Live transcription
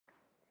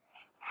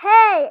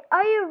Hey,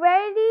 are you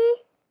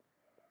ready?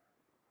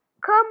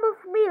 Come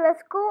with me,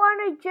 let's go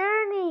on a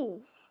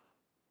journey.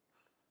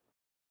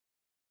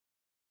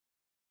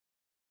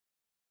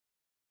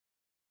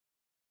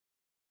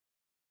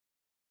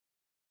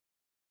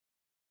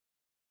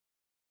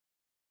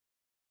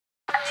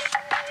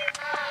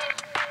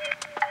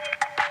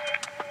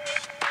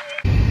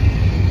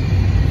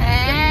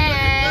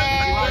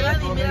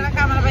 Mira la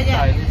cámara para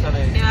allá.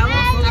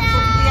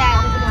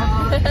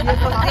 Que vamos a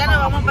sortear nos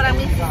vamos para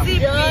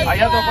Mississippi.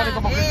 Allá te lo ponen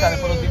como cristales,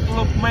 pero si tú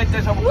lo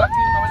metes a buscar aquí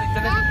una vez en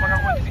internet, te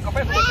pagan 45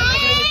 pesos.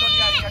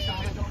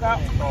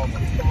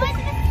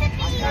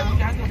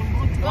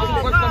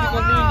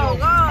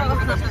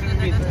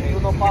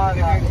 Uno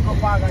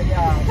paga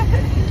ya.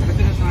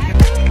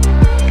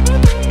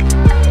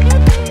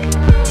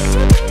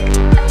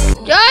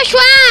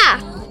 Joshua,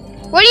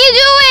 what are you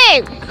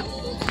doing?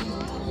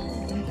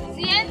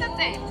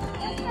 Siéntate.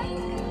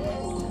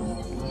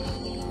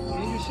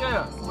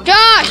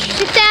 Josh,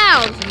 sit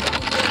down.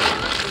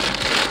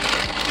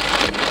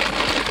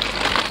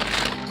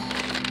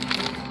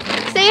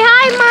 Say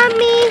hi,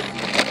 mommy.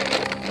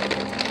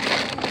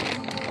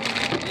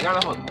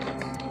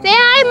 Say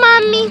hi,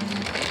 mommy.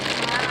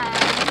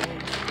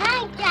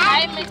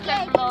 Hi, Mr.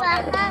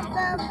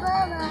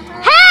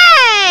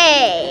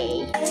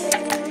 Hey!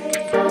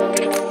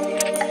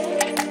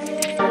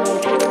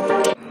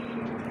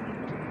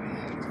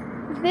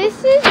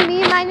 This is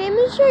me. My name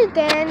is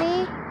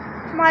Jordani.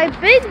 My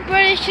big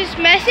brother is just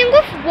messing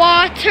with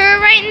water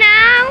right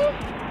now.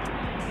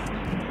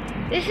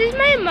 This is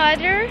my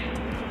mother.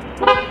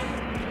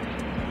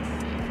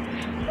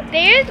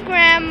 There's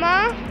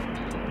Grandma.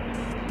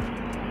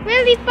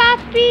 Really,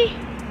 Papi?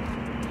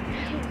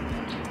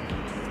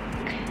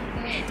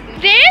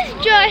 There's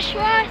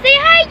Joshua. Say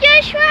hi,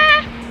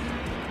 Joshua.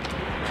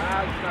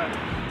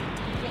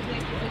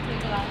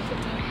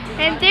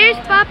 And there's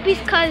Papi's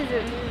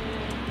cousin.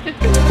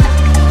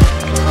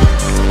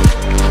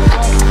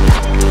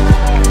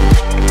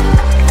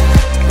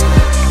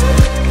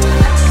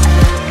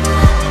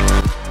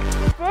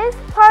 This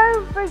part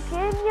of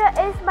Virginia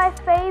is my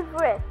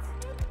favorite.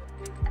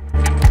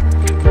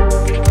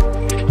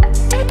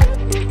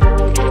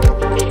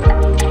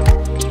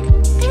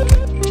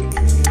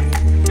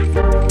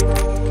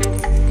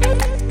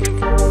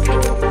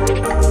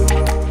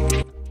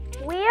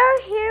 We are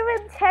here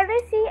in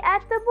Tennessee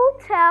at the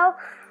motel,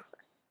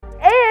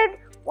 and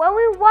when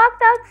we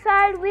walked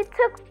outside, we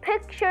took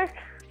pictures,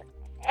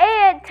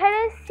 and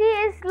Tennessee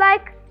is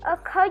like a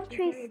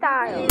country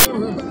style.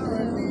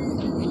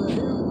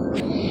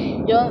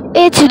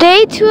 It's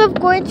day 2 of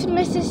going to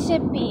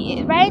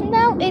Mississippi. Right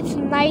now it's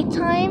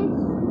nighttime,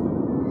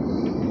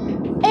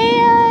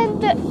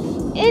 and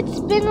it's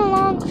been a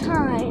long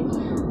time.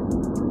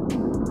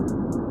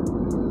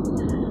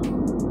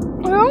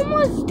 We're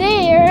almost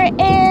there,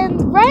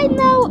 and right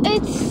now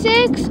it's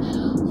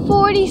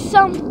 6:40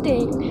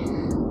 something.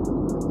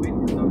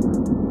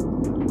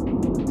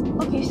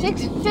 Okay,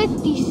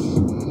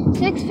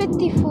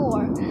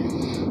 6:54.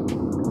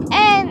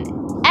 And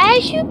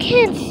as you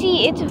can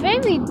see, it's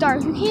very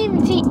dark. You can't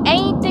even see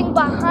anything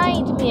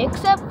behind me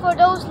except for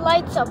those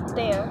lights up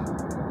there.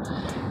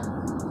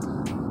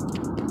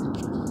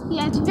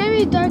 Yeah, it's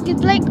very dark.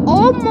 It's like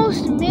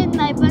almost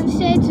midnight, but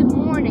instead it's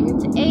morning.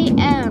 It's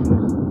AM.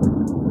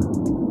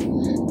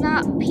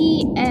 Not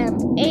PM,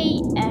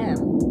 AM.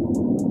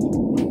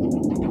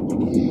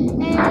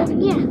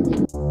 And yeah.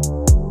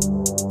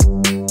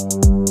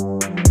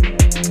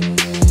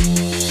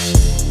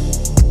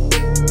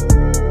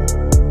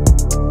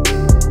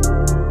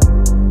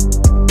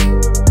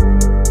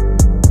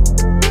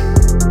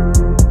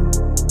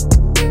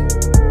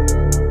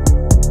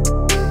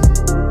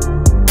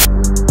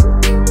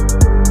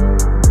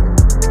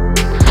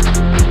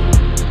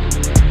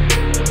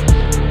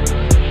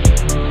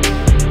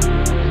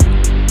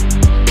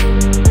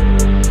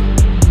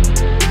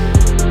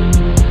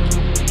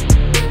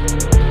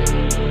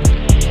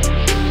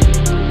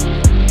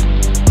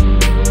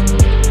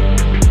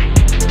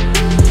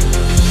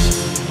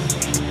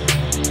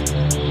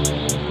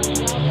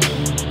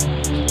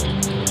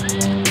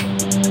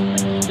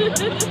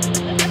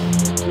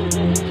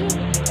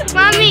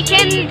 Mommy,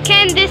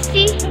 can this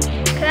see?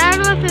 Cause I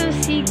don't know if it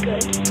will see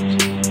good.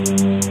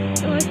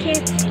 Oh, I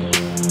can't see.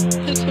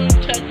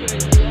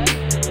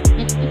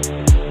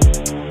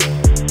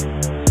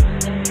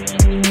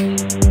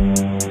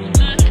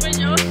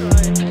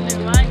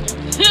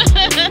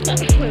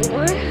 Wait,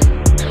 what?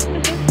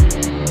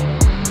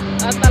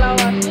 Hasta la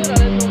basura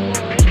le tomó,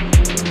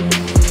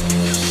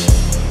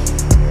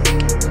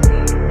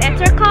 That's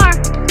her car.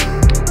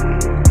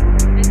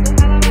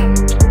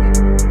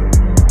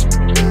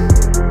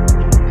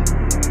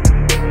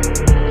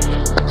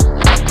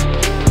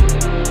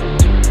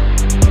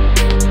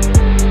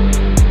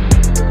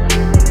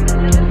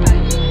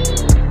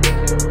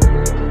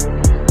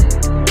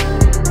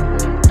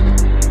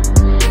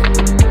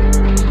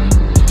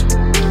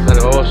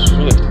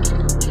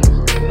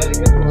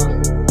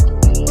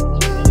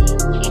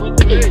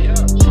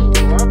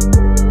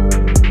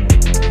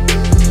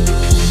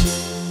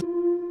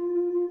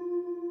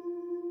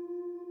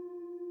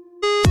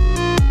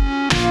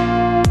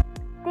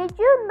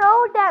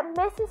 that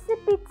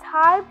Mississippi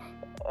time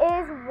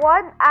is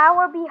 1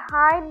 hour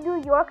behind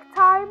New York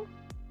time?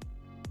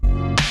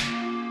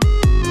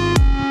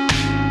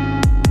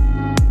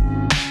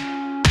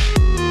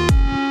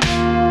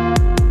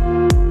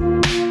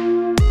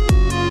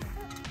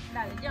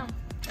 Dale, jump.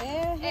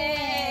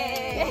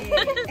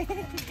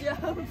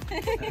 Jump.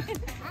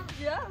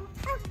 Jump.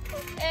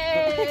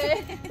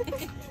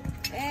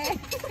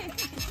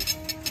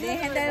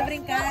 Dejen de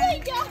brincar.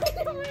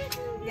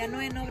 Ya no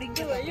es no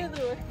brincar. You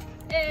do it.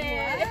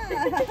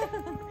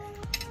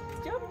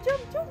 Jump,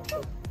 jump, jump,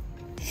 jump.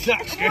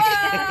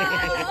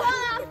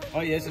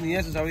 Oye, eso ni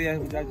eso sabía,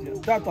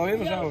 muchacho. Todavía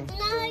no sabe.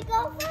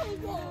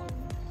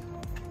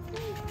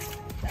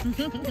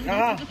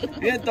 Ajá,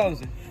 y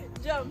entonces.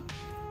 Jump.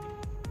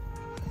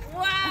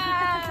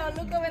 Wow!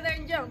 Look over there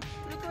and jump.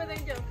 Look over there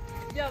and jump.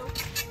 Jump.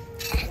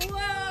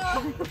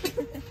 Wow!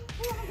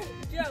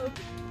 Jump.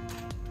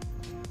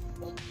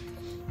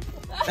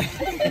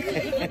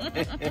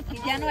 Y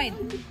ya no hay.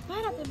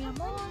 Párate, mi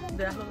amor.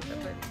 Déjalo que se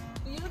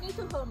You don't need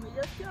to hold me.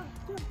 Just jump,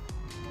 jump.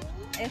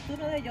 Es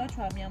turno de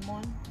Joshua, mi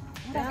amor.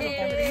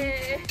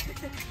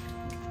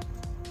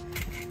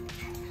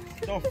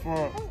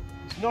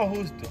 No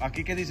justo.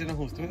 Aquí que dice no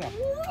justo, ¿verdad?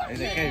 Es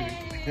de Kevin.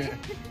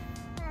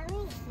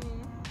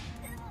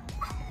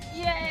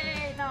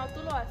 Yay! No,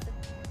 tú lo haces.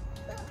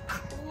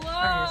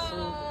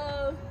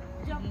 Wow!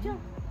 Jump, jump.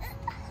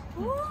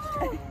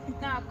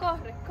 No,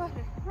 corre,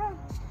 corre. Run.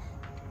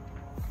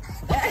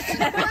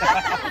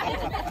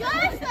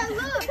 Joshua,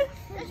 look!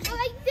 It's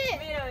like this.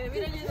 Mira,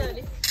 mira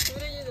Yudali.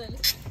 Mira Yudali.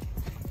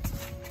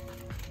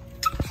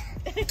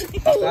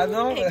 Ah,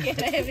 no.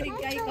 Quiere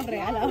brincar y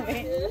correr a la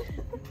vez.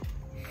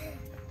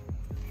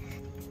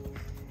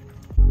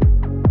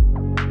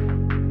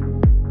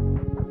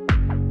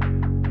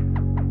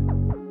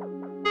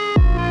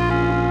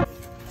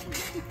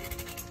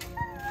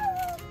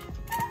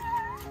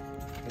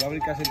 Va a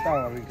brincar sentado,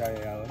 va a brincar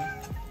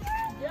ahora.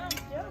 Jump,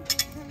 jump.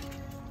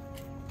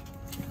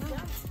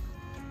 Jump.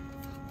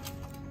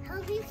 How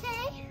do you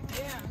say?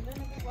 Yeah, I'm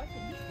gonna keep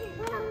watching.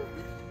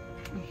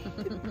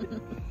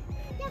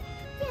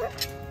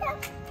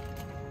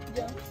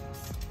 Jump.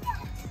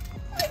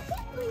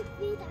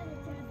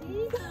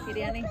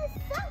 Kiriani.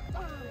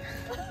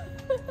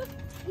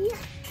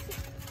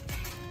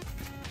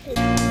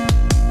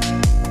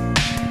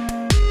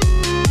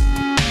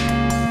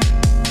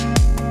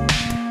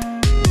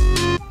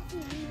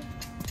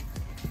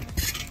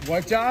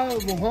 Watch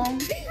out,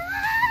 mojón.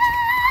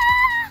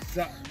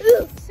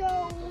 So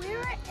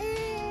we're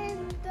in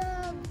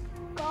the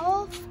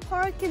golf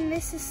park in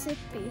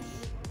Mississippi.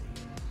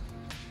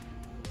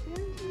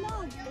 There's a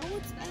lot of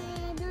boats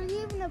and there's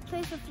even a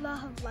place with a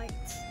lot of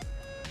lights.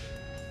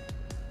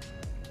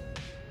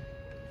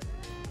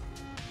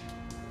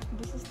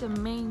 This is the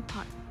main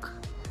park.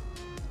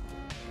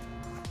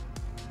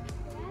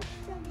 That's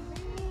the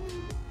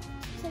main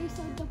place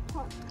of the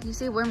park. You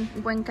see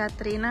when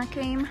Katrina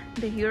came,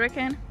 the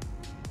hurricane,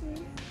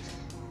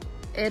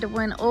 it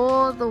went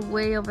all the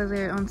way over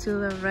there until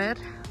the red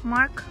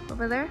mark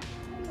over there.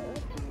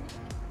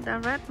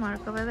 That red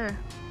mark over there.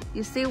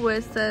 You see where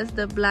it says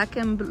the black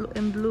and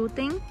blue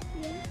thing?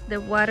 Yeah. The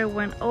water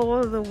went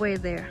all the way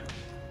there.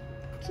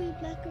 To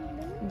black and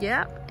blue?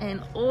 Yep,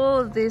 and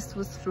all this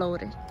was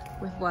floated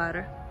with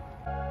water.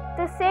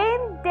 The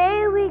same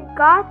day we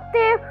got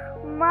there,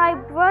 my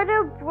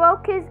brother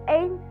broke his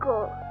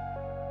ankle.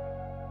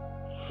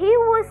 He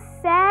was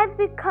sad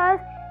because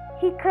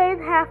he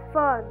couldn't have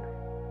fun.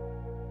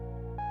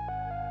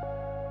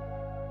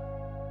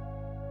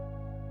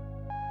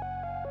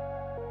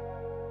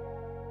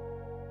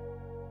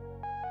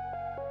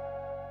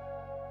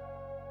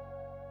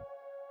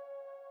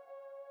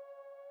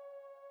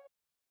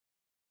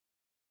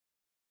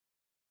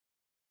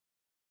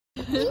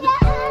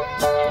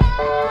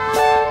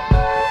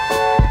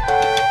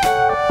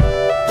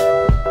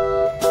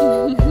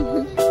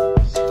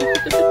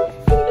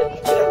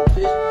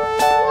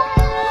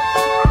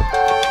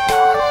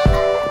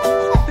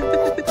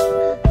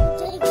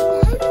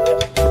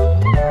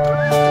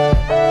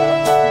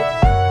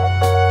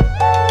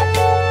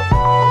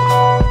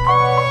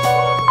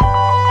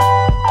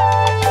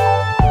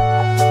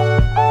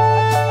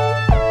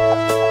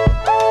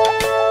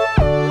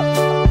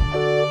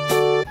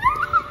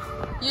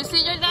 You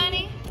see,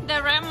 Jordani,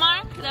 the red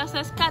mark that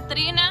says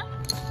Katrina?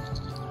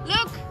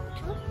 Look!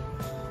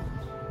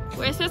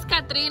 Where it says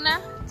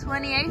Katrina,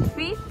 28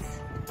 feet.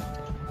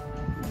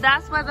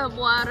 That's where the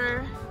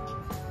water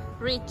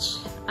reached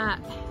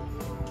at.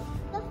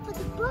 That's for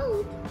the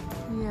boat.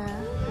 Yeah.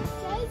 What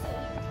says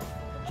it?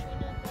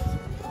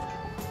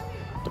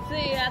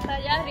 Sí, hasta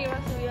allá arriba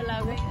subió el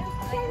agua.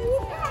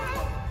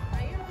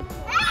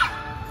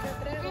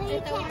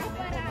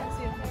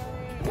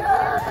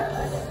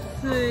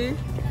 Sí.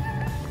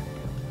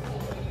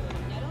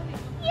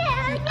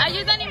 Ay,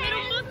 Jordani, mira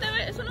un bote,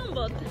 ¿ves? Eso no es un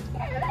bote.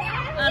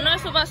 Ah, no,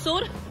 eso es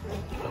basura.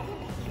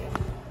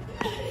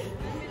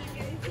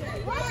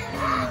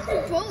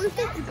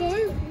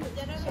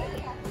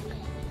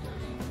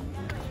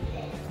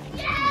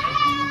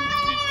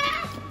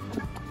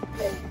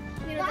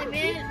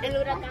 también el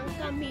huracán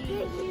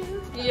Camille.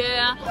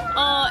 Yeah.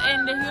 Oh,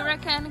 and the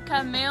Hurricane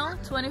Camille,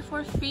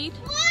 24 feet.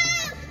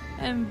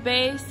 And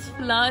base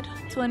flood,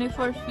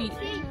 24 feet.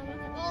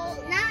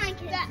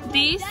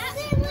 This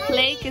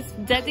lake is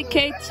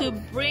dedicated to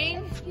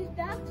bring...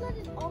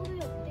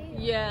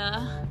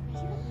 Yeah.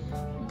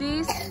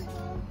 This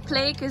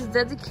lake is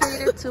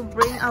dedicated to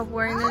bring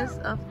awareness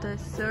of the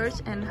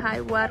surge and high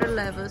water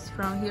levels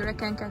from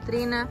Hurricane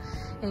Katrina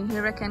and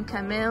Hurricane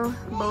Camille.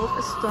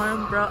 Both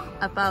storms brought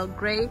about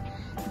great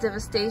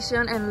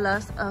devastation and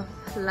loss of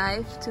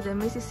life to the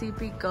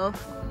Mississippi Gulf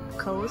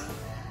Coast.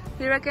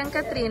 Hurricane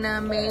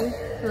Katrina made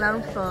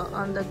landfall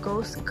on the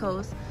Gulf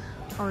Coast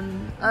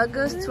on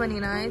August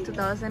 29,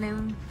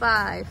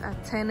 2005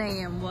 at 10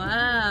 a.m.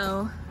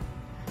 Wow!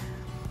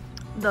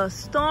 The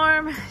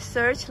storm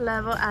surge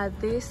level at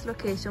this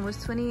location was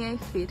 28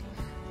 feet,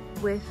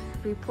 with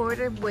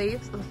reported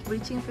waves of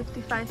reaching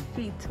 55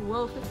 feet.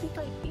 Whoa,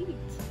 55 feet!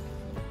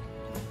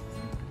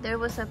 There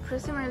was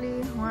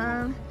approximately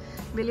 $1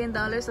 billion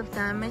of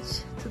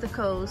damage to the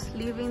coast,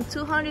 leaving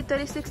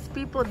 236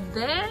 people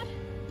dead.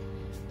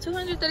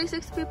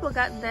 236 people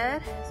got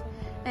dead,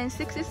 and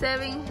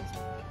 67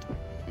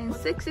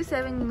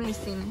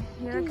 missing.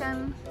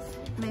 Hurricane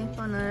made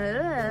fun of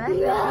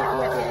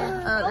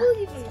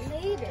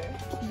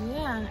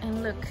yeah,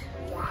 and look.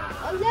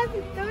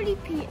 11:30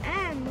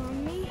 p.m.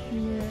 Mommy.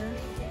 Yeah.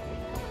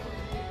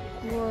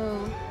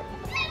 Whoa.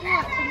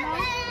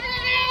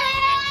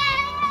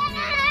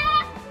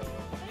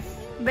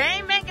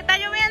 Ven, ven, que está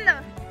lloviendo.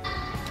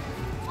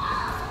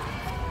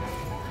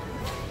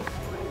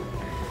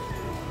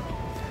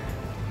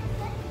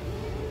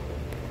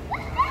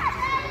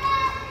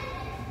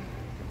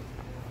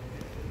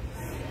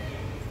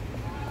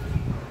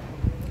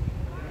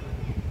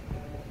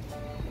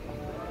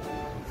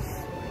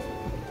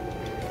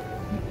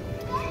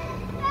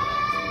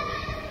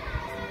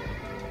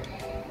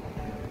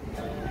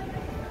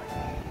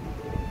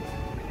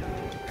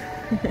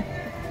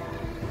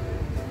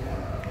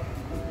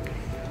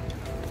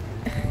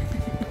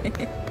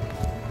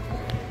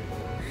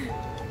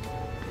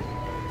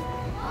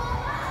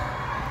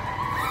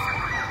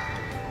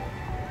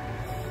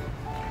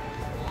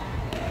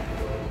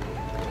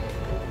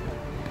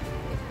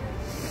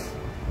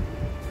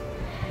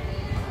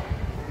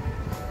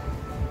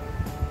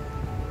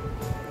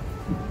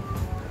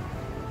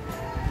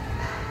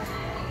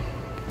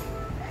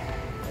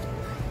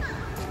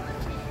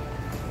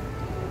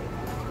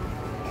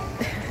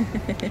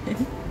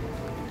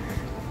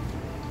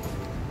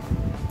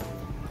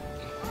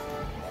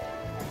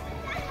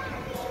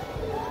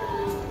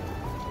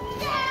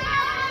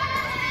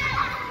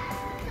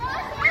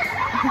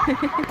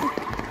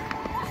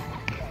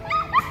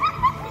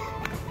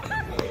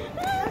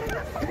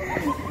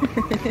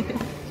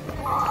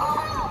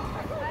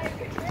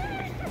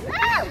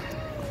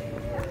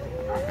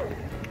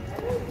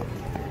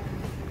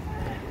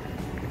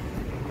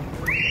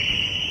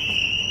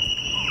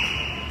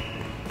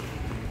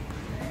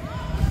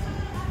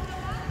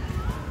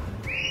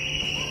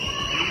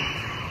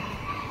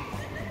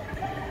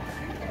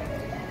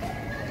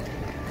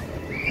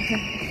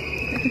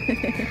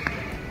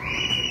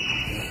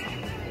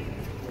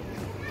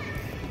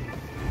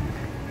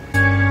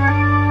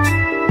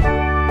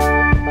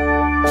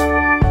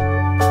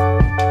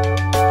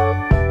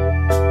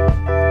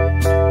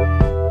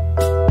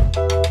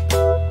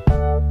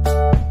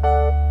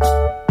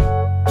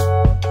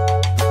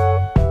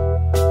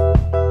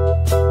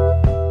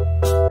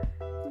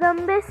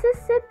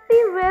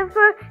 Mississippi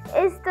River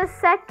is the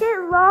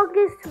second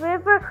longest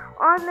river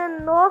on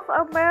the North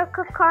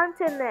American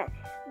continent.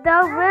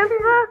 The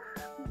river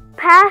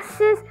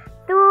passes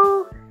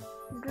through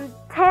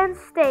 10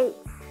 states.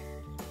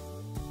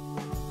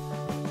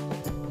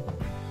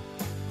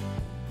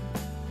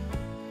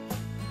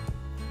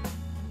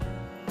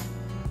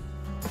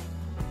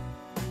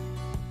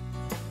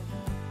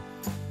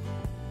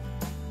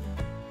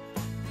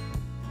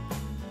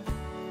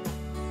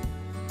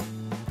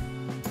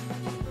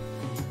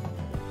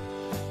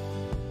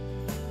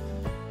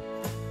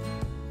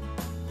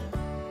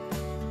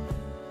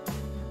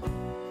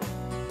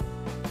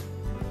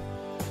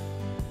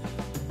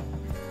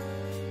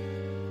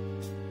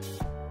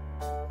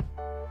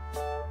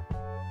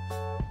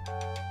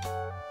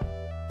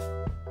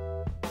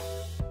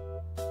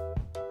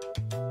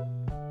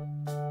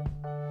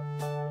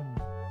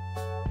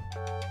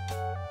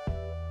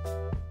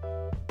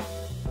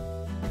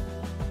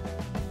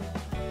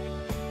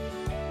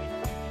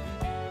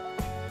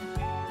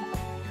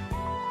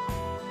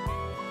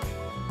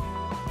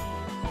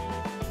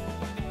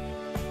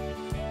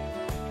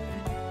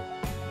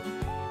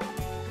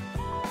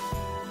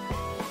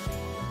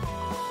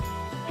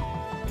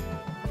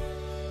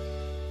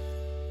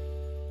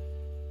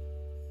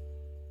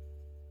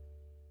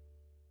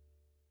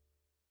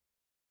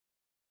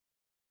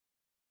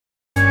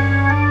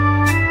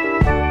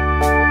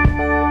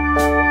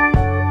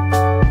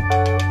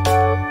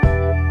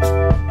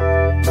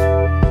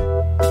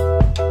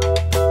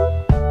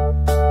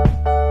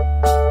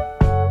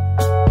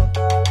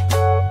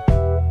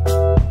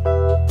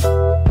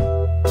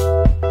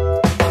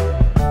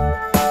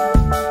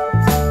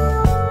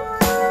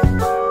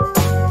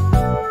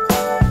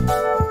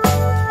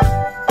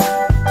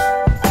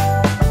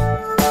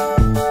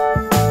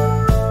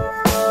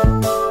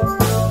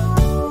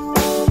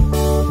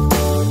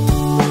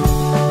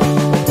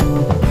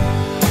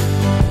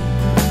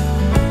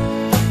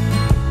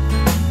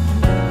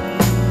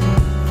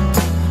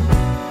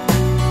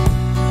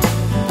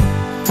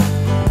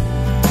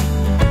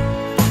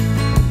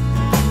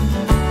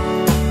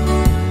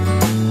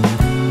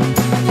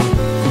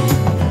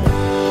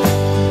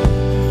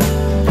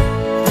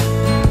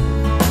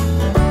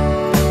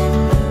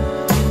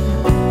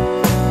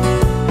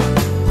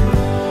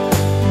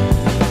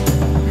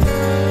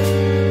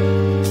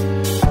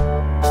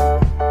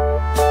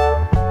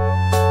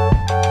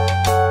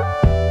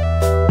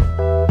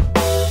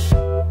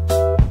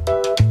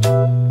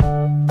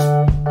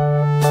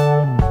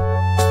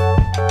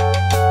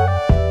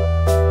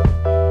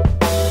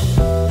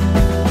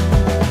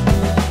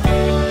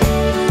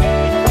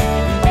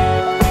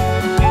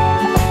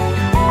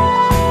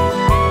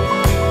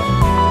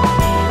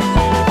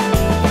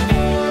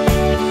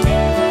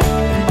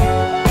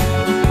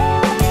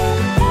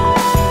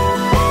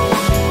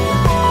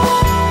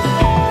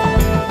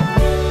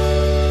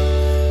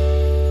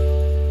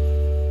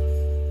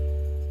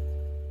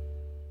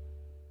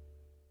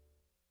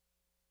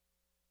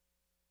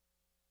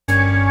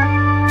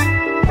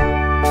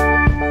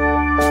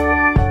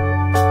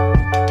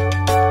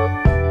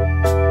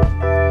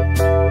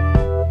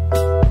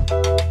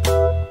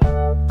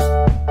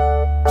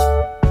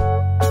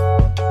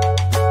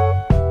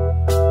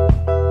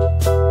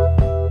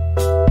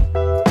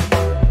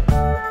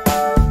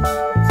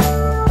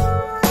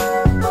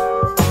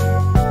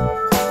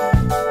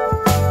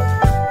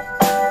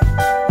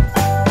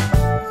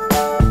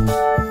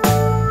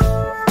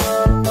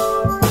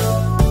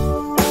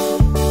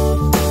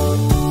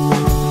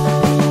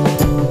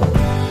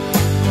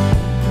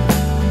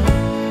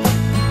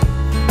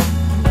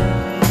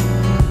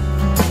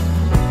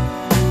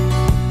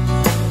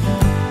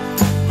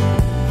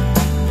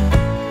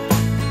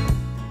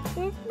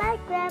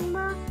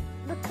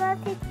 because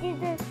it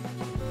didn't.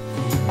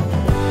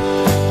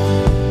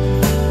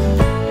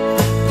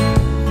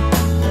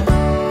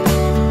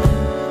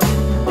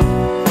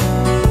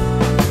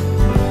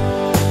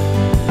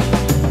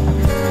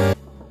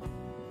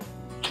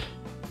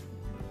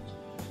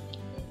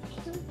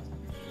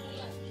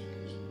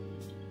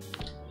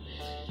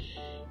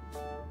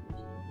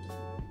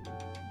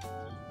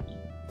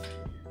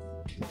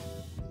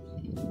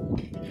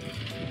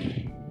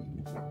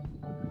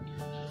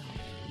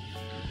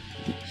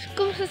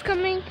 School is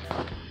coming.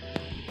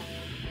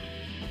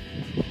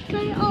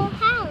 Play all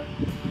house.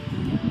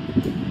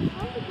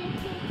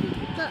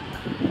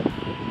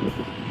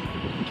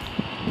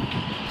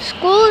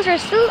 Schools are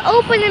still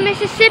open in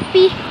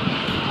Mississippi.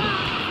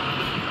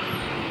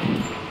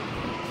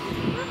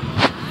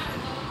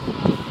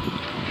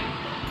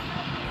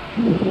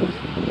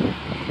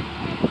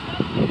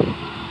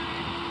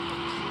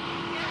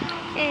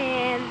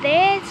 And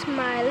there's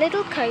my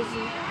little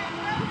cousin.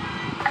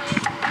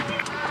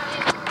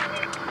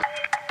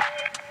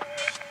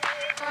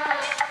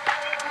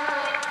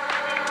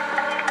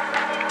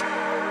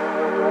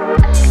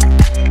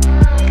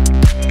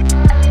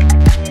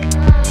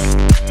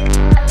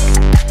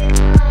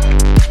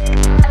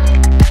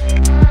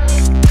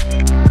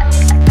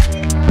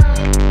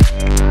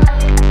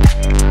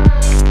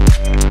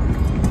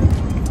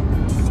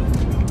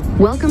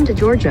 Welcome to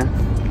Georgia.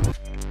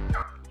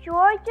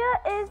 Georgia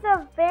is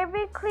a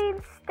very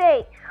clean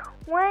state.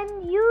 When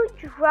you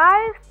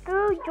drive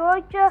through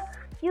Georgia,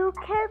 you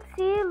can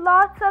see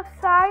lots of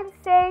signs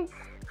saying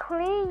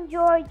Clean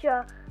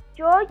Georgia.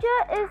 Georgia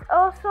is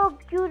also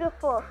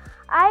beautiful.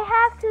 I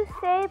have to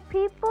say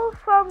people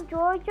from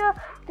Georgia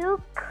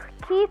do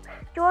keep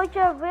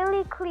Georgia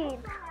really clean.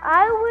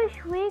 I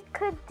wish we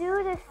could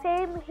do the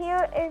same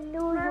here in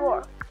New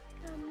York.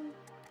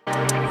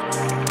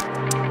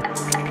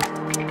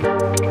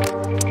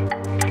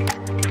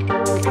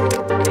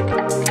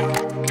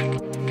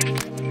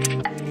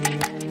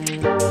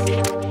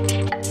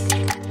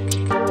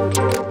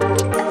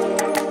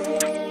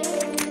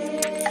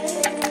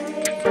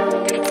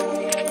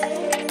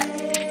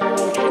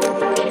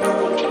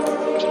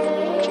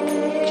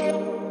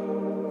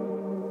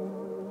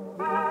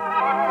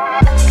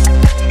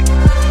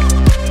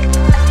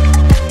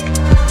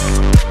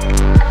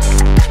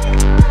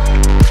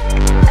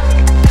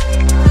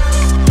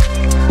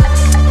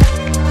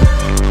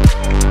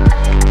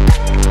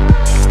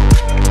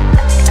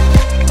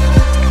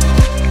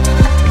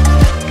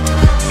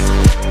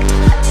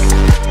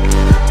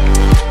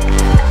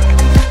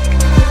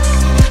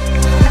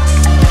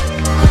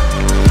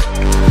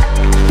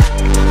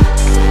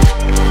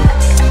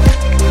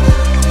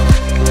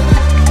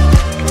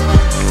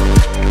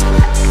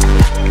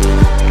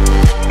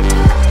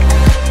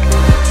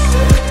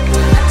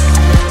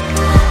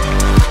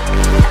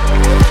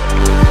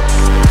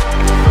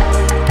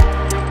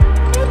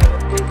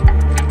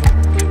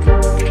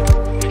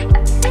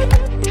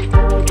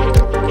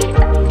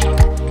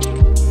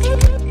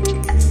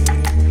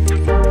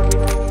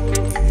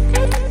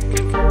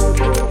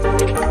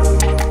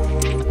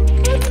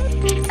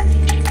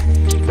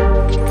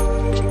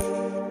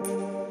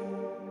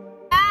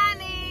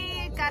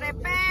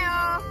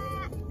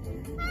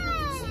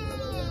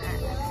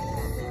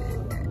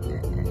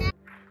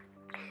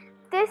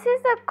 This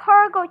is a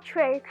cargo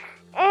train,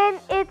 and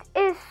it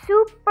is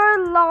super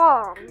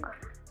long.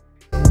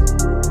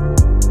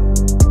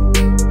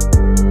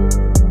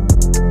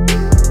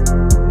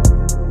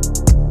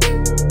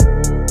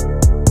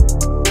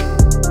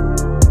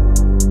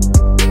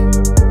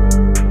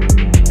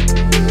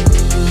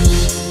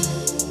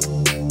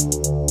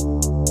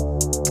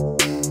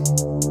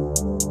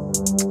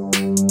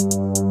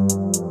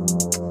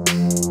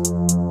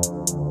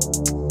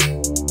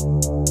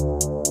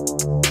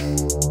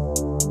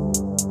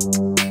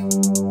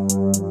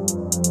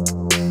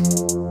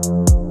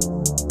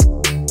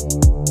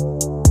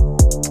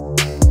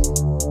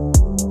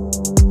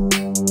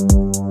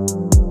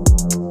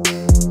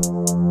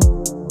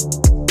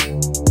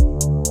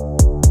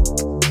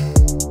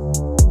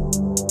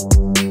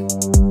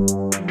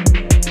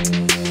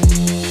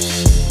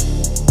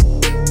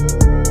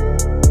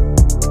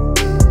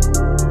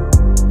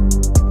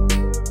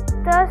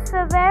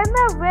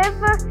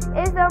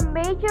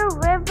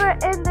 River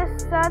in the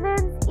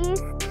southern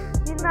east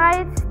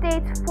United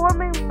States,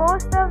 forming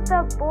most of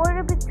the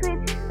border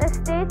between the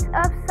states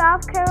of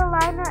South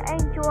Carolina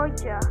and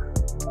Georgia.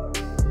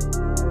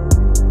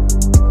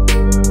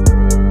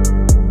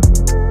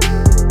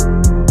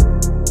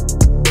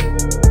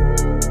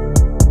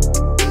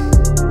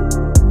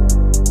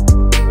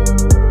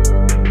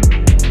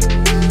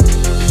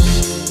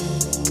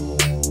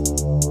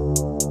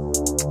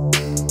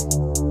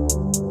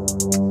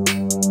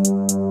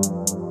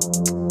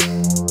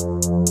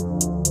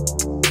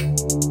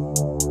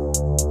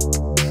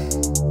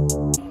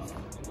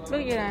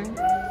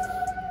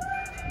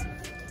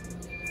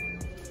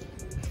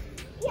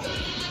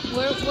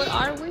 Where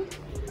are we?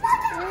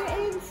 We're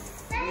in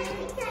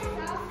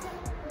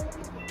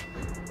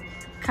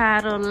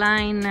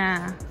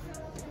Carolina.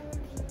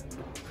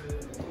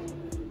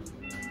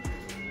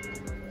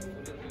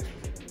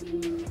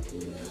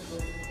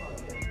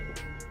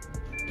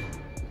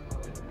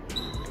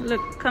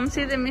 Look, come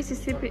see the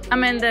Mississippi,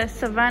 the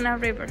Savannah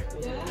River.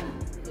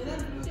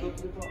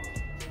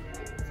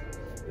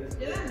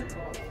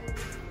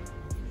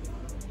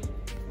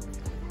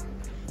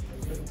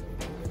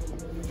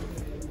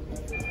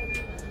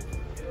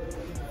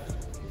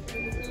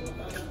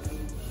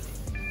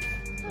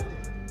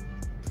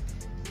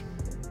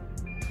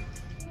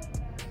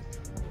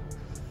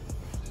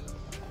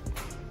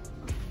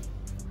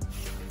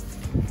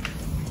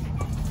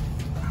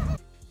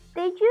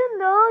 Did you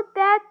know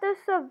that the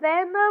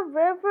Savannah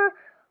River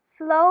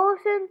flows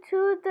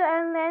into the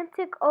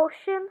Atlantic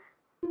Ocean?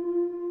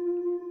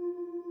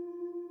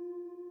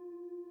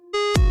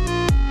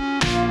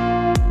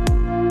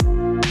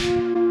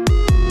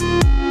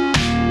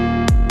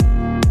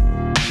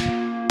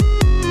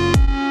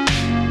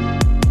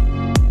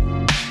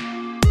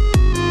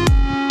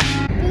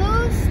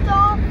 Blue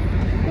Star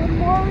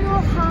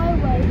Memorial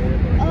Highway,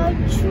 a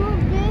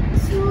tribute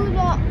to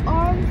the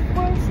armed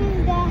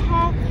forces that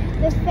have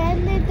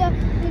defended the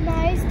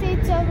United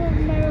States of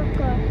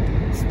America,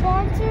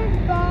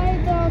 sponsored by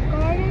the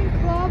Garden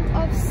Club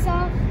of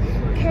South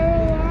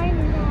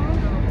Carolina,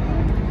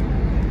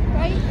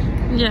 right?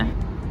 Yeah.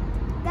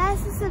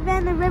 That's the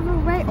Savannah River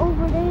right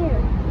over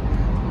there.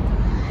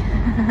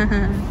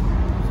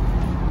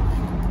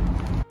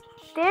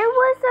 There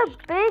was a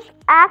big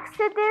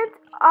accident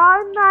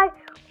on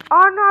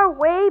our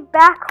way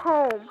back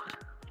home.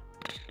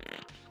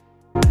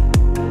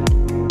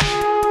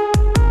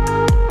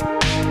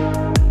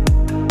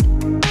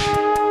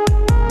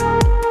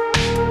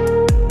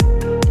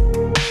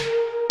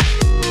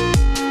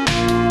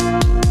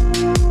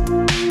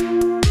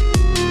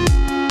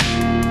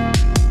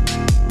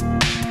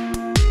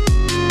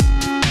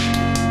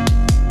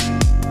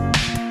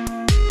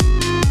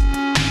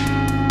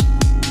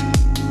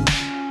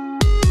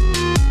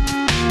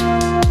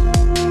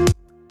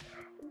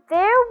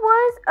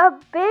 A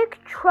big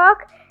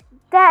truck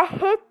that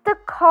hit the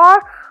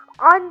car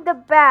on the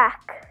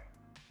back.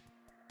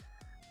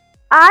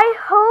 I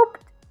hope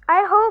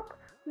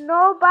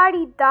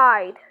nobody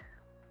died.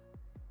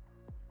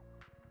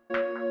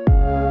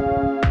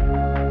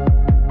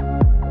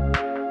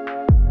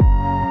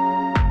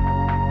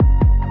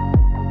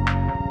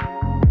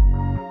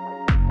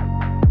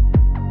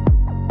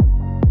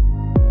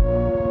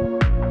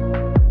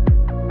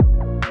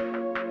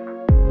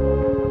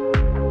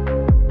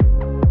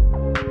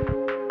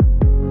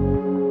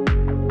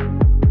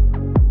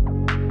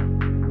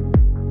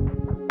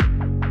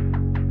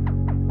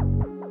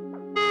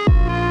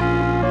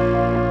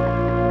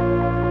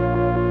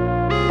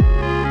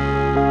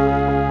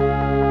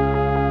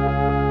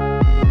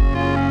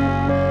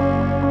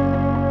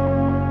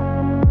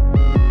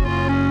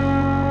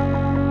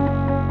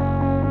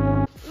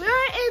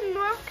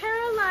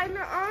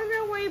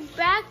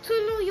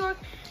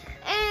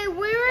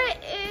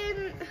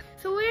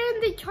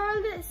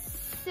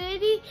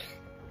 City,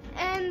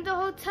 and the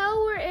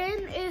hotel we're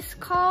in is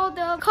called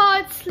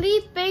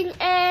Sleeping,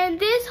 and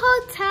this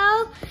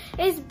hotel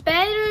is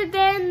better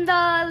than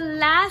the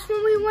last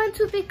one we went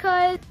to,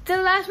 because the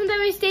last one that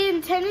we stayed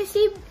in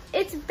Tennessee,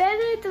 it's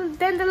better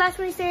than the last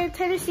one we stayed in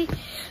Tennessee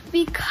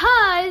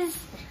because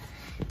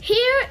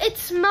here it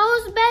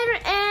smells better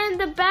and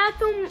the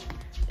bathroom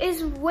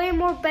is way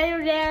more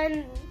better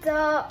than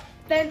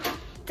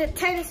the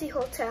Tennessee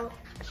hotel.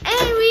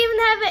 And we even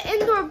have an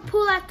indoor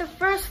pool at the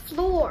first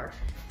floor.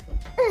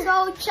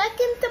 So check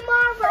in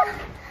tomorrow.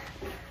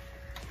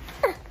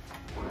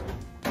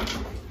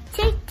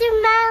 Check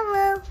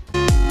tomorrow.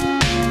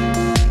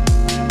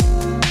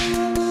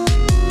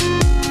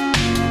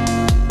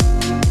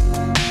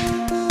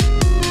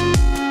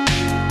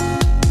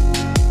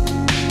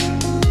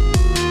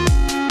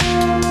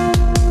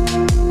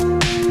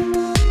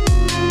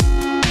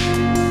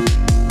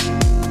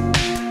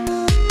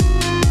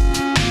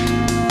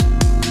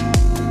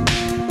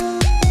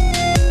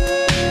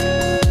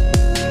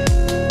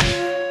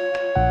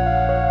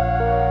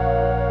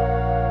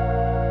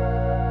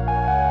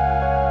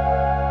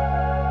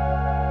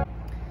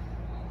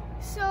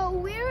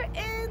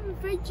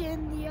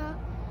 Virginia.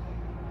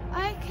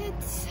 I could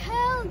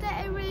tell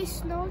that it really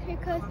snowed here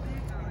because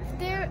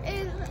there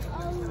is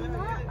a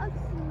lot of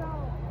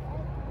snow.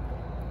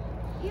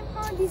 Even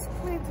on these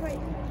planes right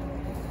here.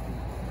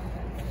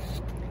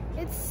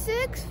 It's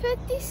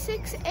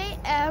 6:56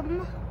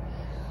 a.m.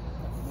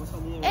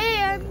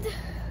 and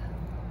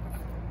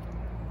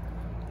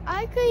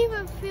I could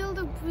even feel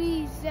the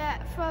breeze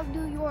from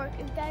New York,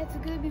 and that it's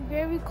going to be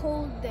very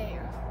cold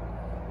there.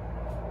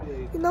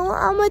 You know what?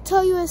 I'm going to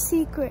tell you a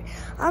secret.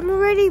 I'm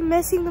already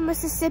missing the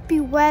Mississippi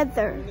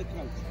weather.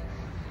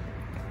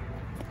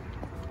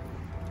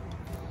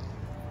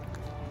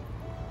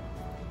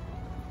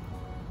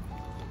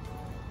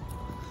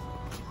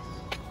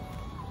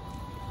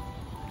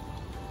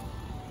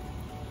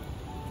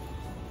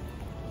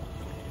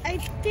 I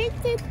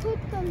think they put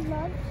the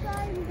love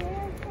sign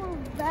there for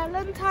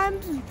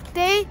Valentine's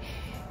Day,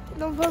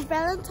 for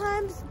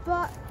Valentine's,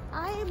 but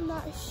I am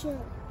not sure.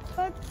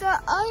 But the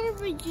other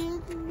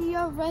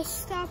Virginia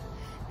rest stop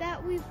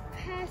that we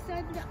passed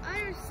on the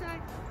other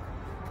side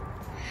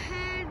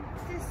had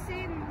the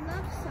same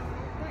love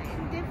sign, but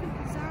in different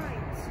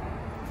designs.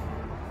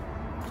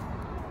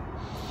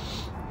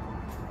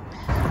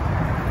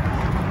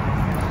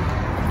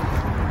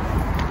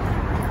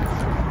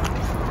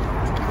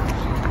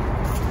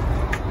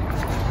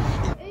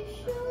 It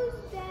shows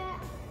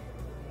that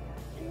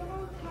a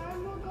long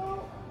time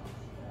ago,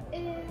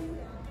 in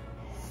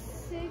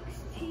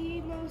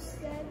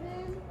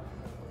 1607,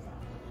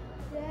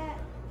 that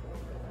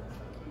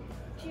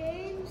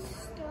James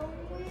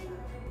Stoneman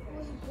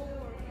was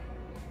born.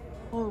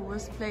 Oh,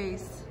 was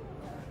place?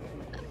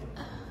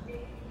 And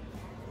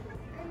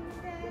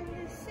then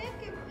the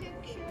second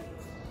picture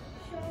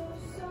shows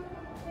some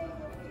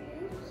favorite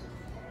views.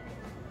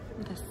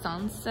 The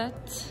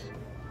sunset. A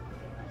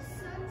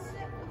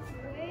sunset with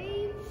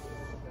waves,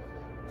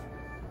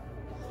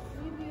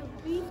 maybe a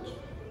beach,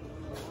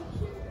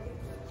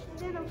 and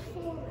then a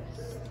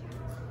forest.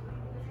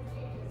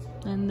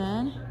 And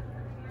then?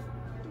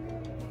 And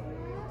then the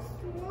last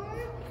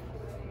one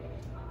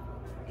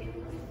is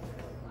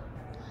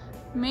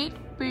Meet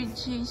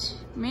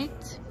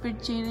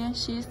Virginia,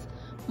 she's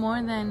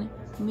more than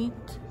meet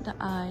the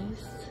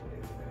eyes.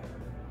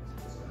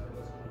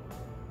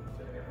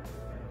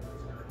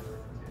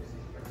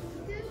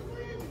 this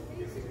one is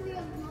basically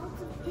a lot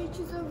of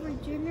pictures of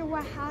Virginia,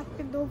 what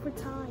happened over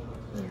time.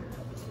 Yeah.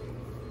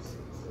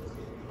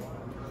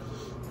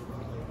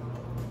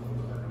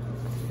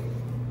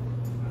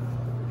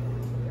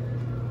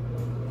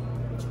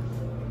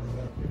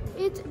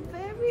 It's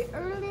very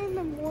early in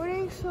the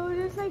morning, so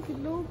there's like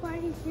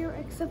nobody here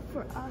except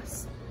for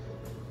us.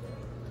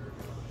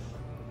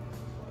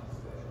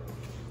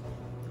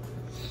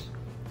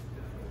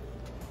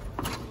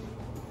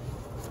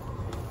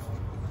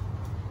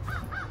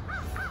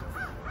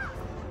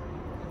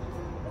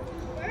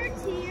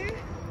 Birds here,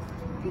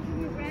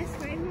 taking a rest,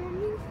 right,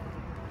 Mommy?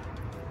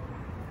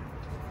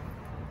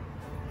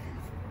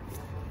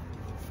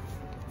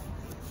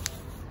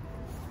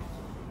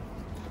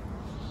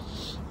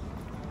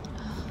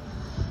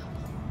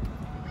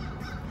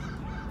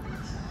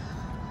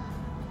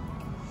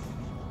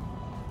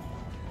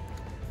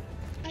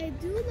 I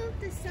do love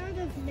the sound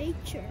of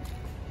nature.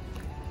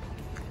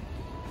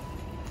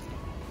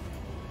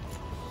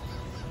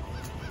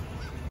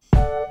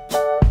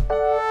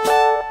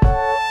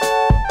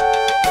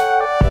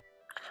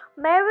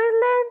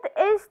 Maryland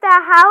is the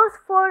house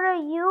for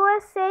the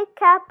USA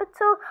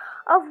capital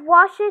of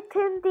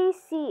Washington,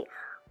 D.C.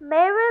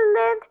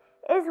 Maryland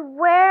is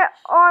where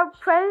our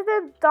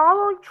President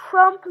Donald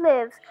Trump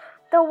lives,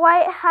 the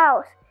White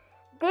House.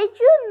 Did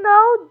you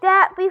know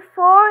that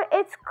before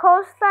its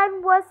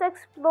coastline was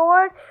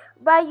explored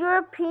by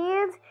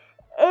Europeans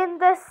in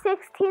the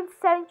 16th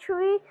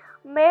century,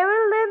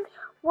 Maryland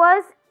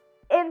was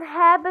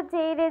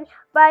inhabited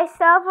by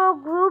several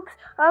groups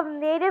of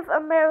Native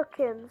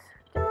Americans?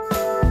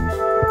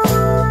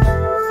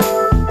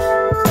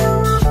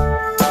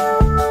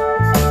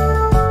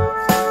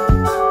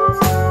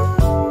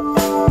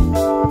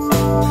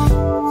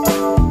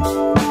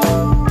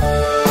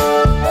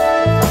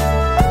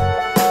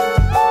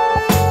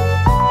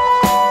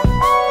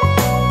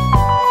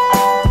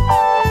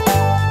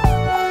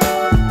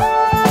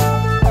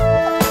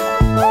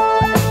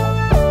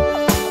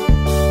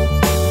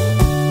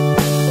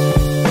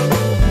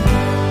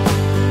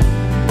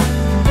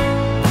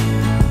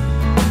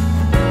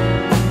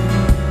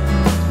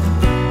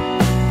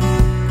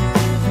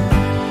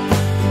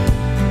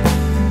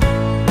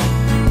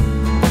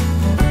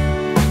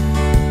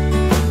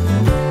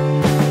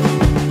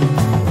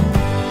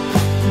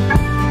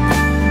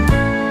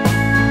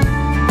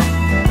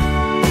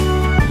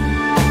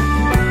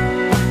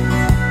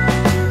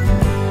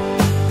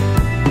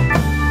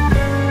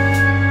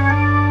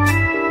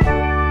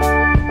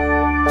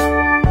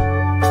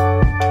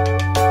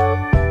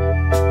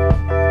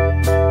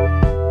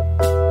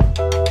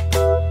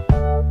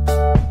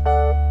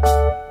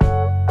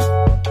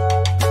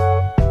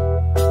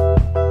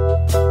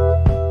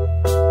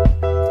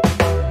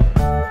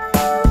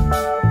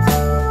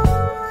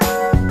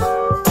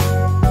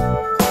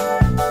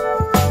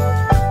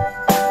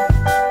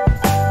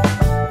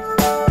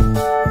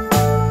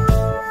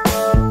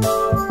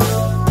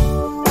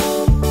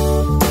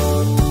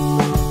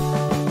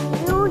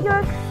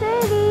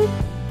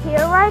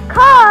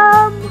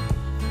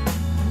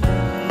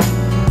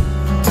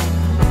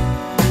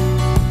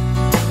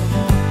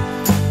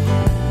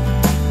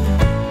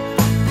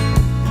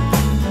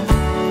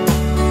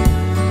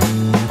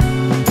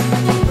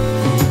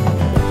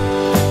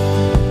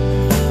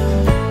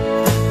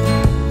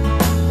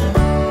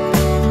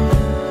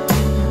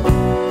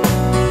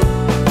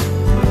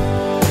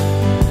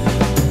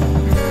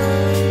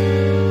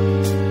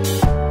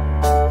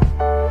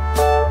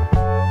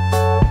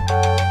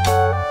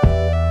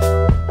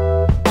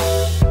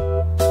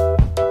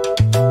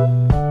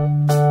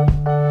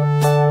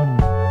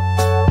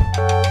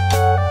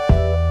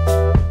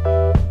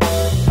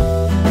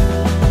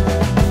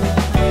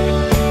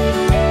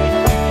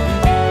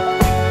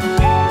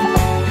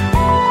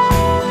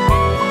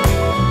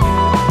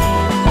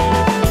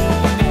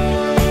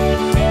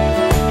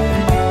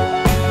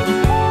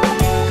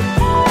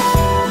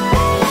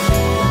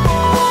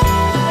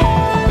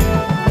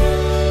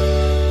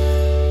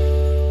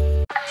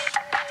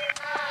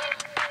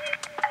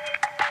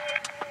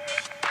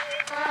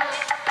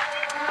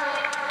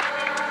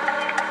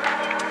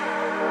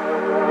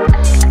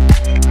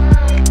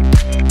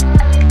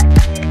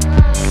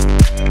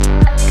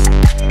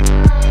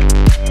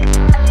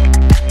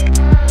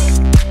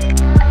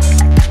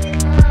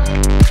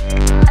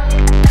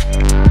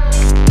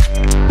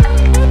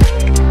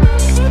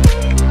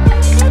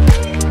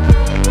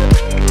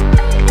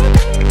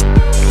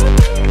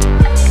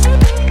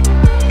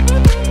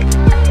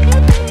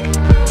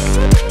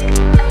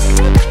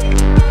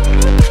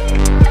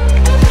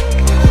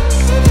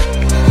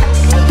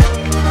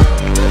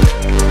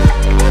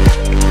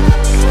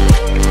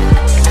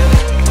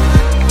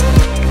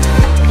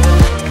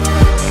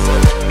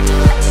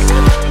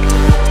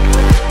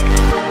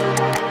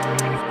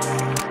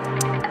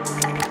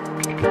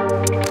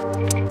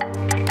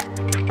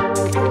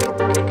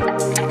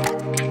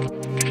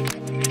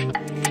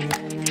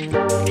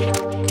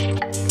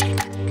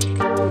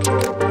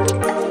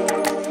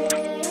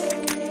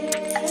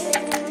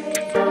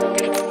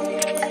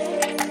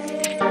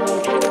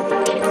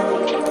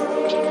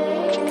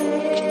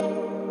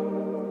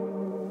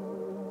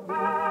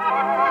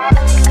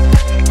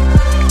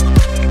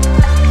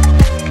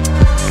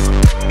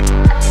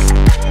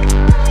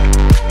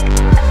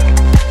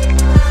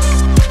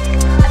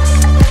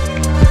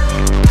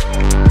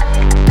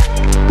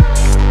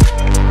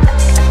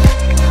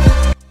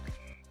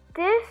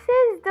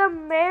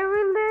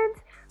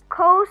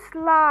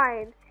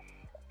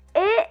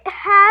 it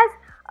has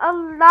a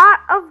lot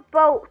of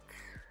boats.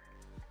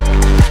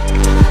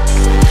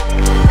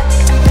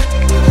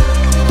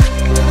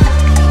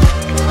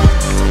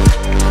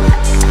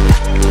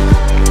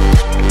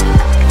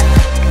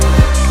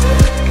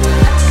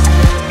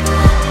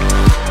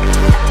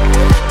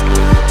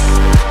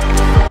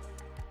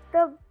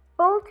 The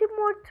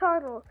Baltimore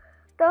Tunnel,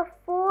 the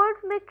Ford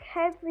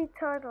McHenry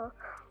Tunnel.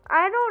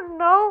 I don't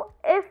know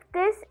if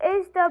this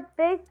is the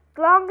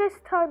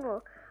longest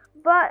tunnel,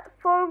 but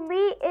for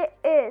me it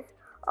is.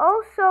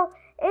 Also,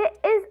 it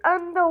is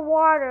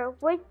underwater,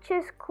 which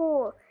is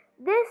cool.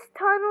 This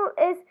tunnel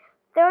is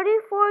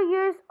 34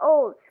 years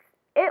old.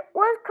 It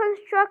was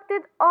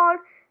constructed on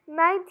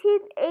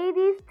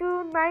 1980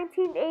 through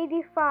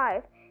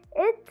 1985.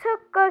 It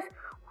took us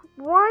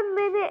 1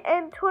 minute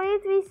and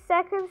 23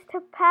 seconds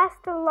to pass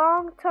the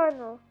long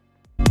tunnel.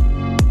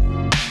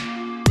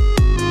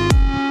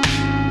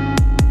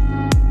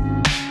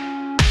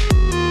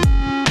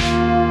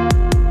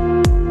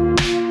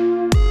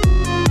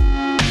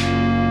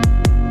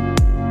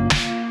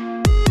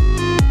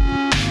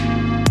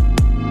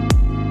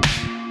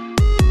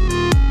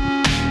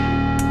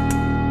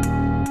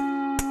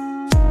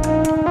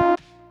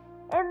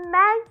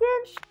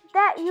 Imagine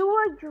that you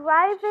were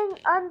driving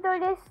under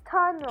this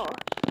tunnel,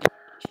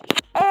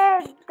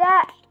 and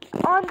that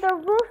on the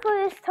roof of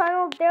this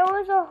tunnel there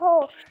was a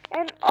hole,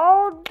 and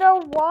all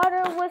the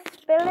water was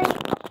spilling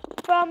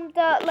from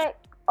the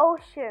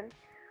ocean.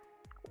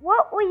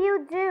 What will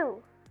you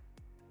do?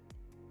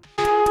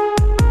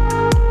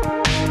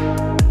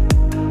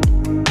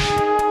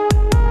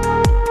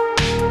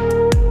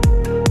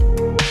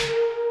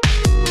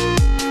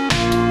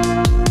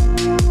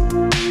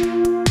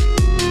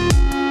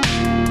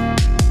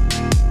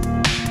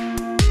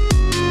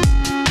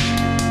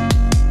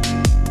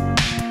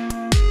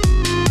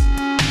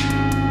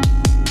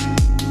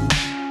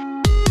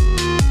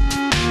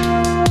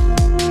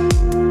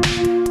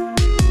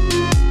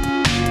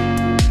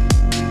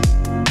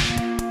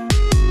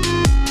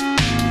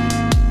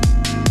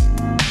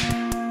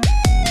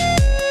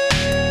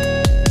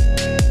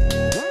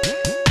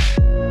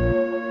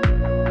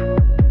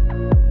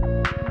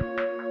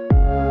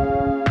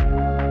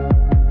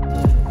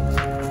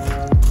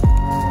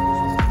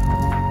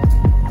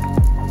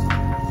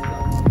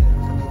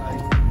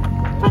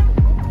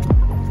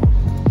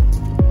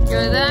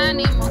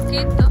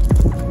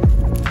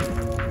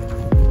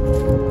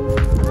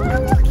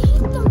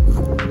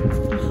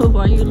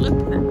 Why you look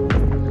that?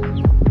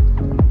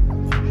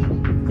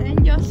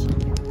 And just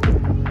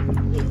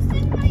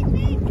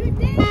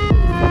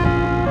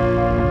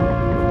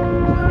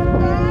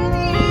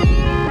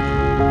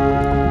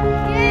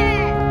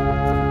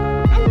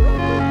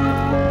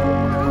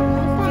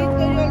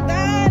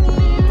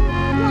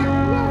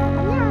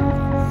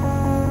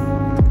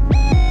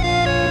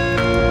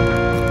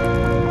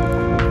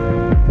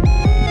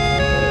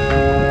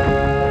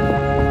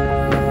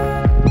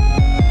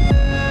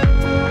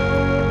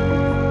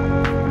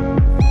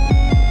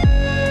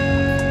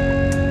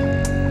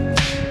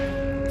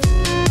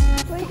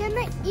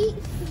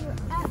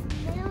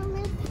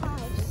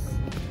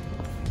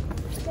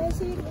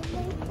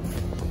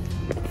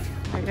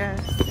I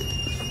guess.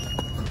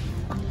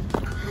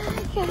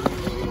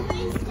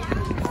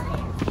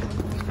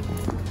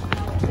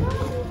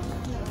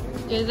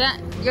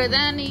 You're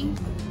Danny.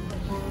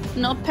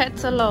 No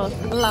pets allowed.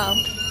 I'm not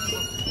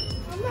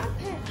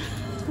pet.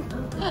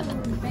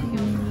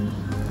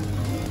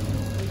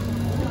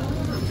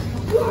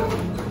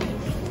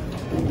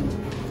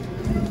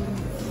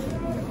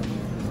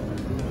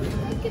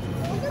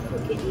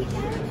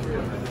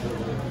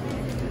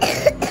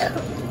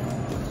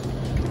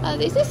 Oh,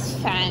 this is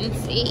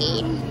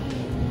fancy.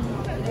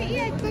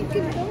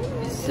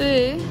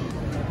 See?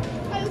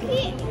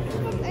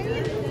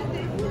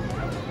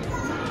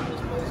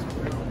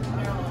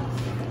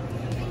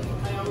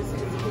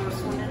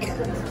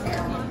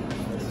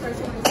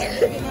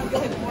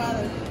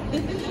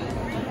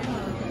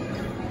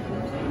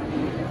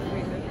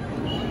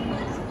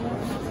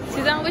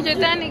 Sit down with your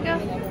Danica.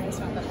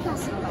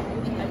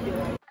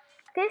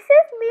 This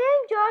is me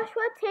and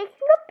Joshua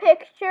taking a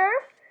picture.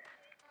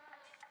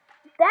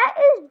 That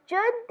is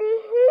Jundi.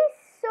 He's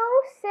so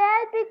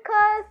sad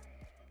because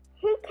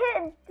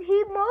he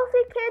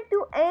mostly can't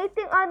do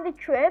anything on the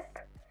trip.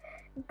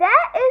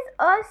 That is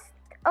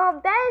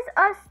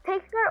us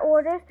taking our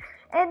orders,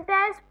 and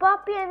that is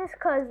Poppy and his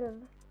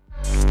cousin.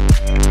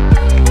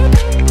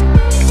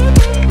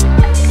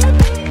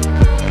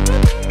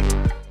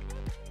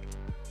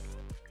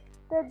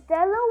 The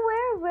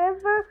Delaware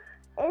River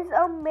is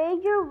a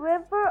major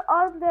river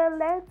on the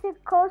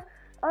Atlantic coast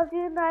of the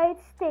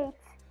United States.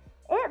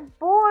 It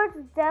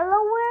borders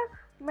Delaware,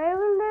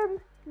 Maryland,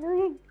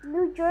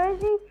 New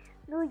Jersey,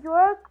 New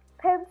York,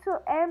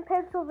 and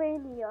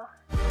Pennsylvania.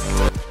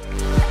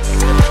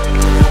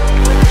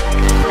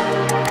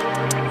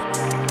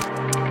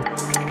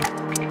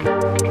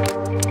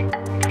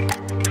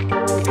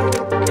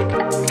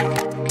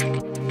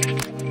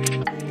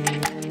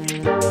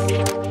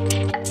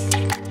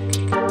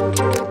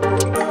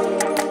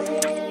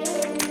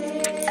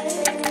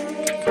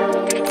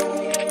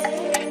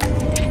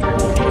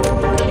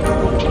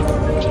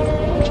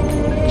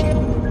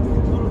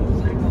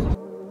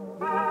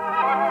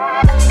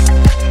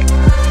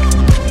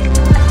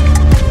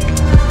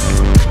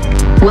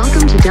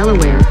 Welcome to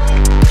Delaware.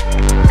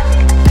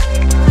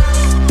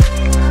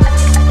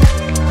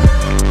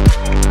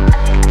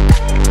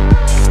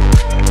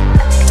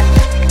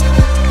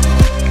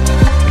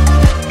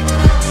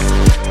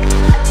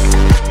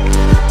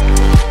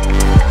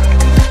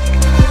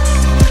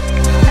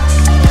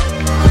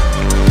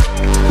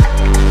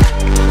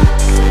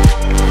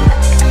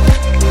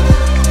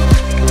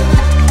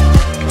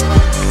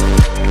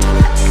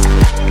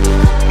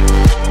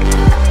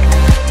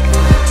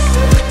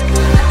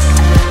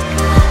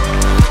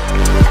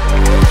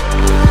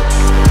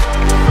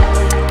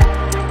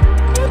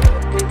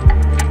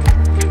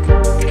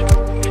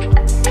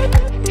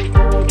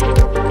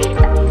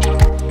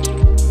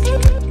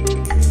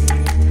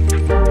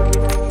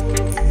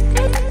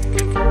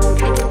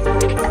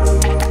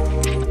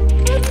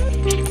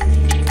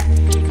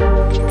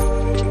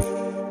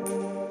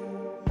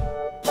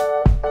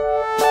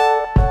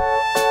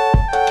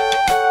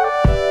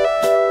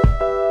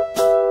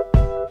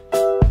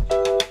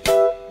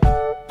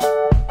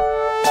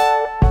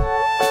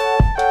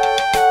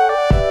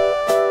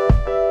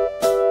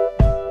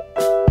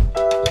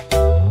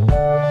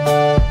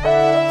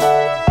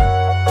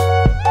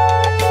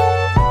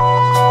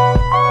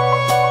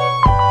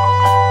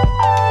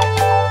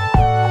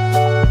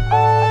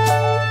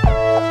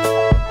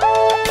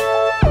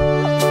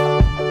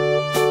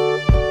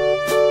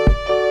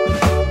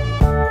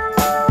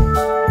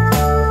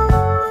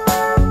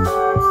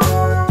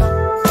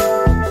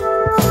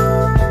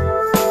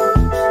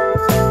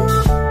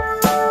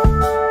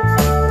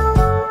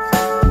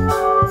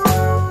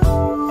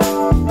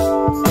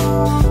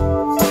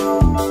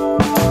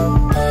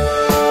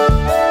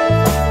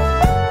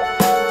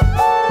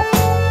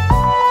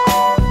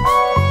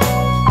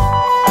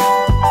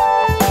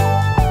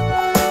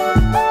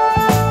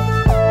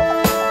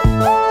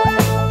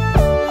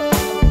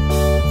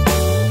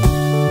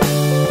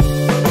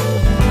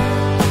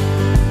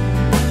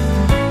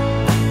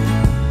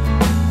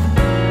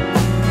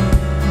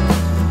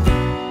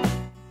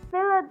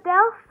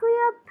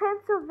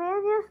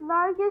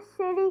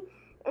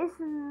 is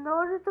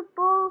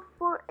notable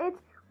for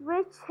its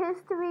rich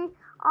history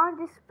on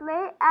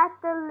display at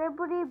the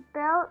Liberty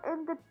Bell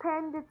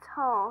Independence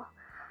Hall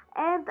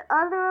and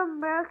other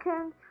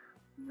American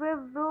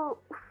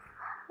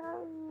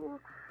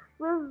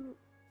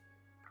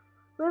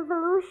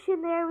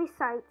revolutionary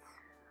sites.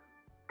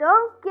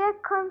 Don't get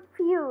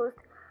confused.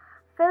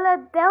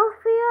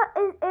 Philadelphia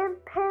is in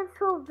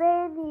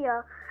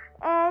Pennsylvania,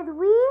 and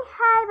we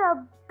had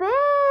a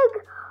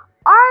big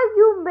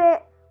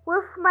argument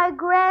with my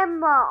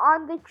grandma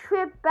on the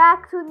trip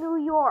back to New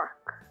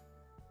York.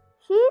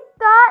 She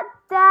thought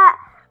that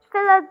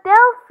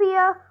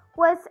Philadelphia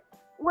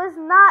was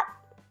not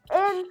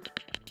in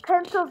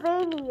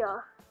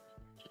Pennsylvania.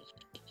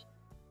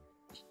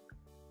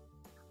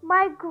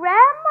 My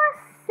grandma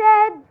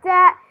said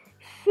that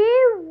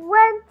she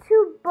went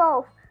to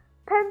both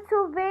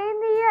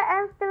Pennsylvania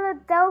and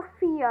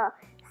Philadelphia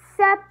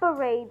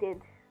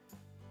separated.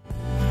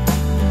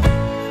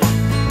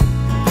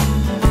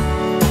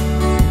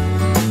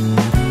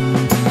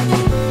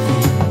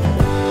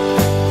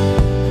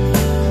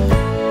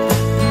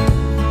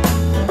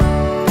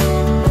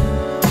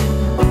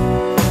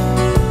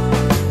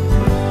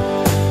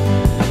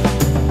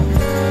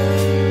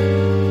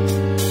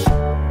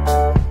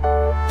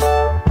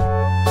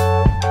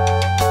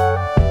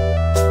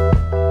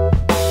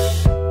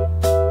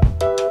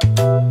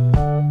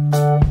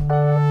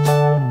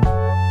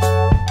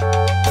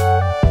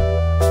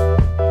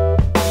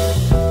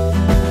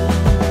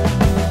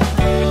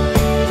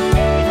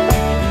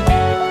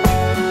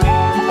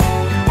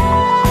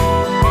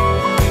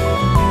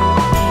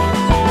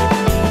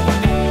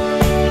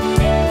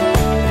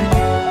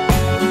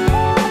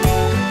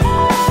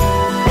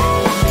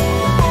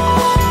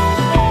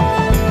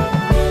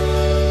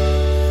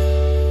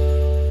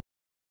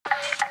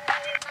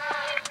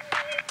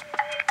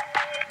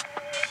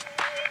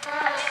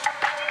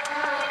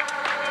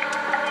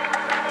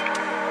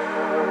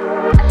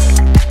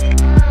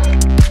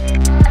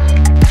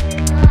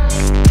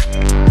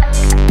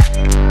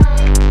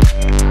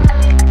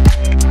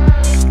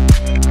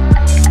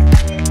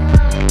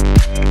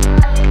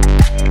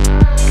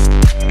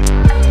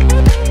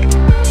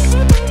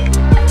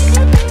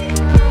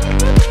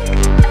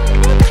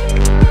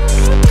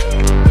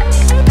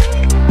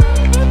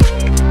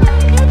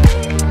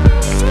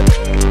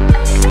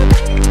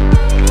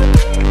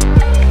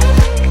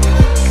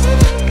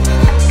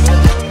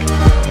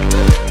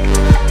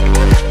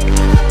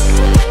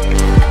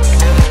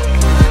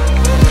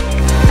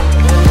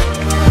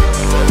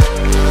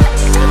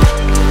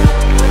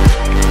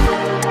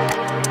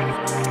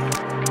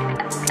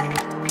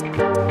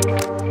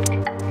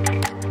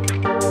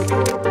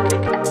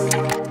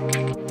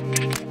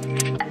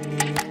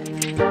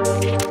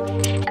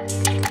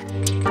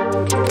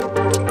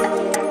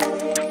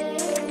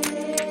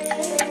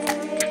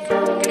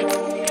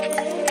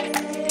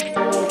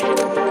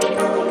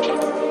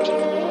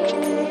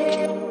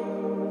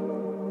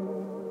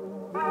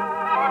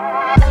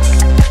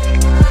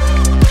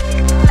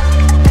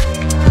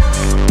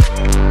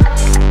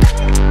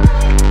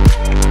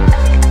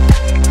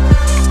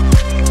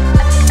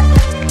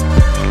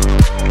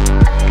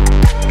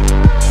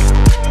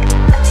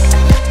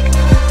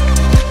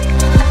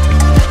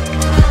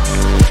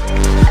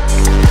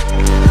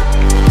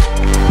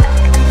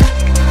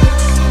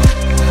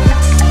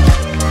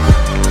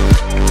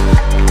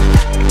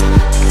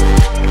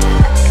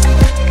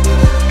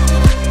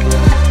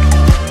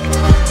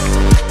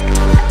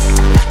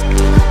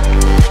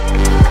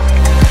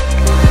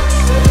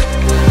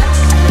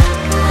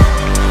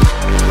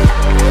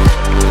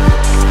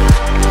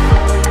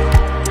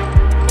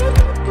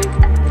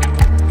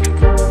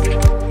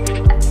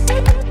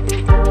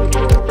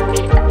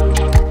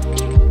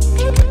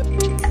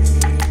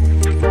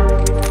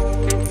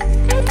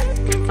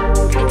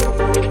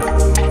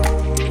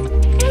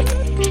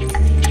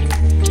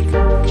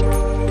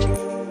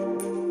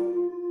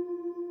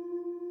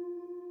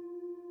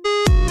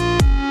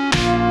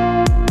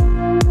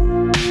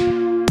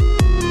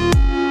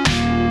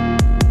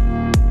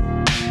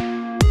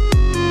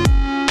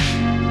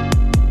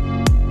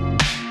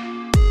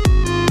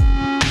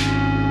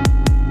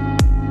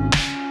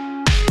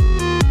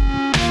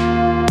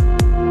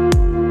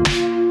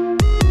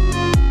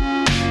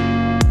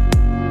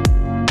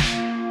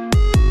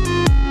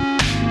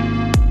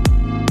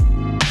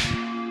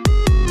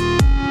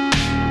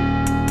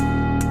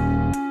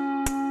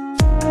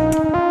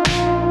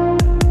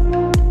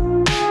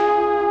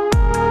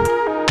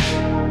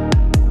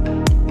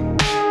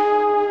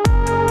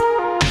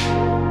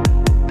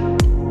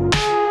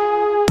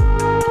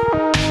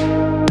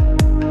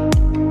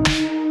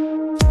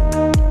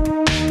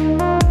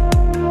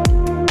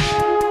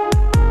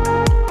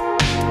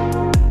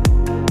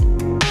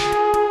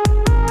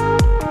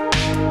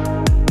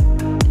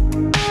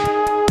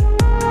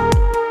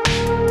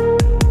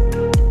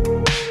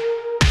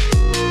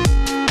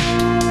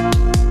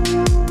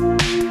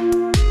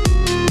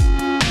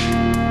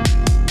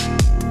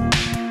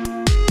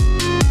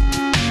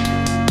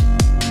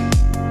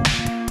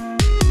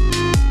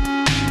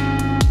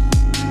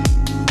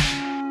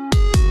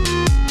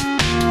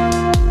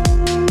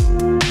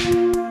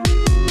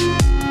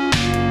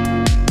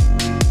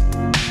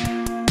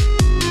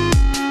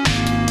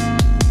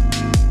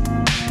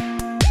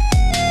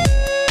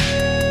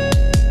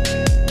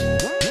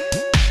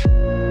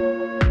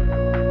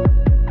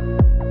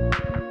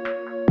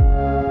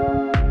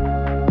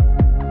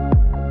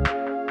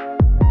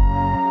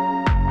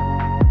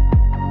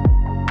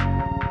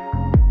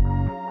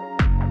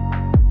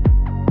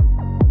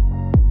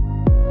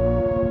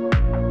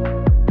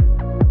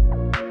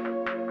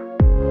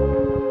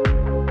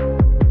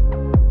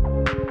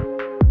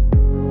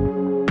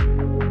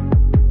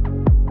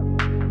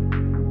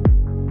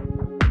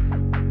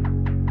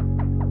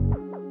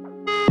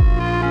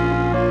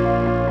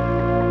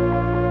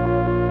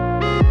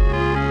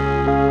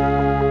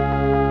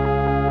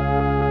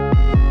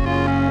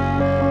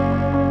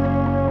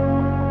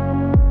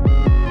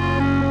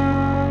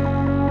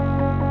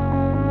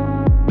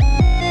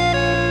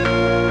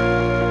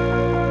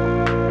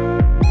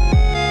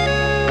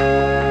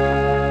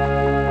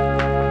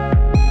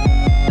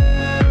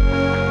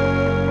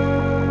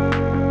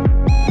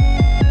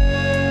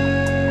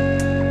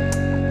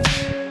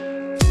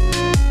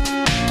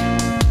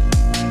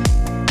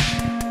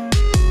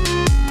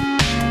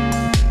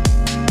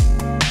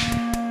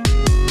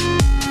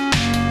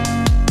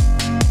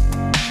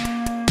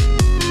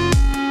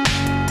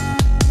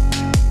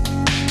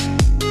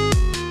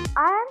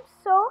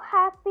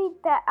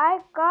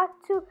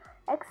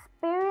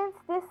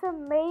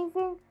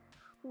 amazing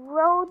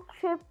road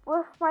trip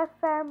with my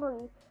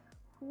family.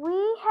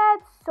 We had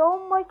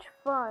so much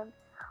fun.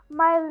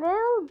 My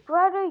little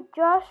brother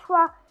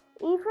Joshua,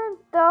 even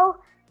though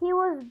he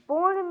was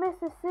born in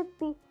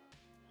Mississippi,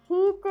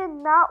 he did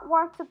not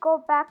want to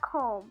go back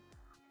home.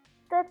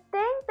 The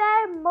thing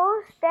that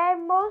I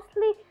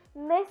mostly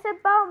miss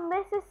about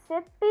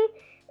Mississippi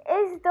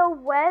is the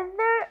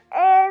weather,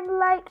 and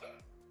like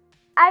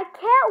I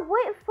can't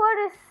wait for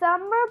the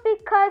summer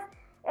because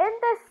in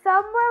the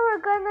summer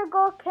we're gonna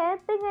go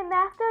camping, and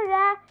after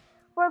that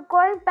we're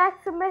going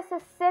back to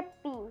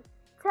Mississippi.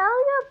 Tell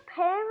your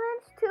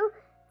parents to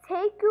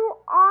take you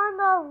on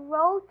a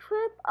road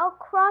trip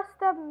across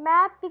the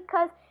map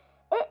because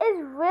it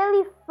is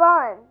really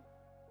fun.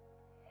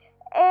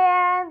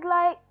 And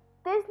like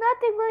there's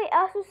nothing really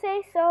else to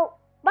say, so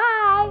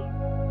bye!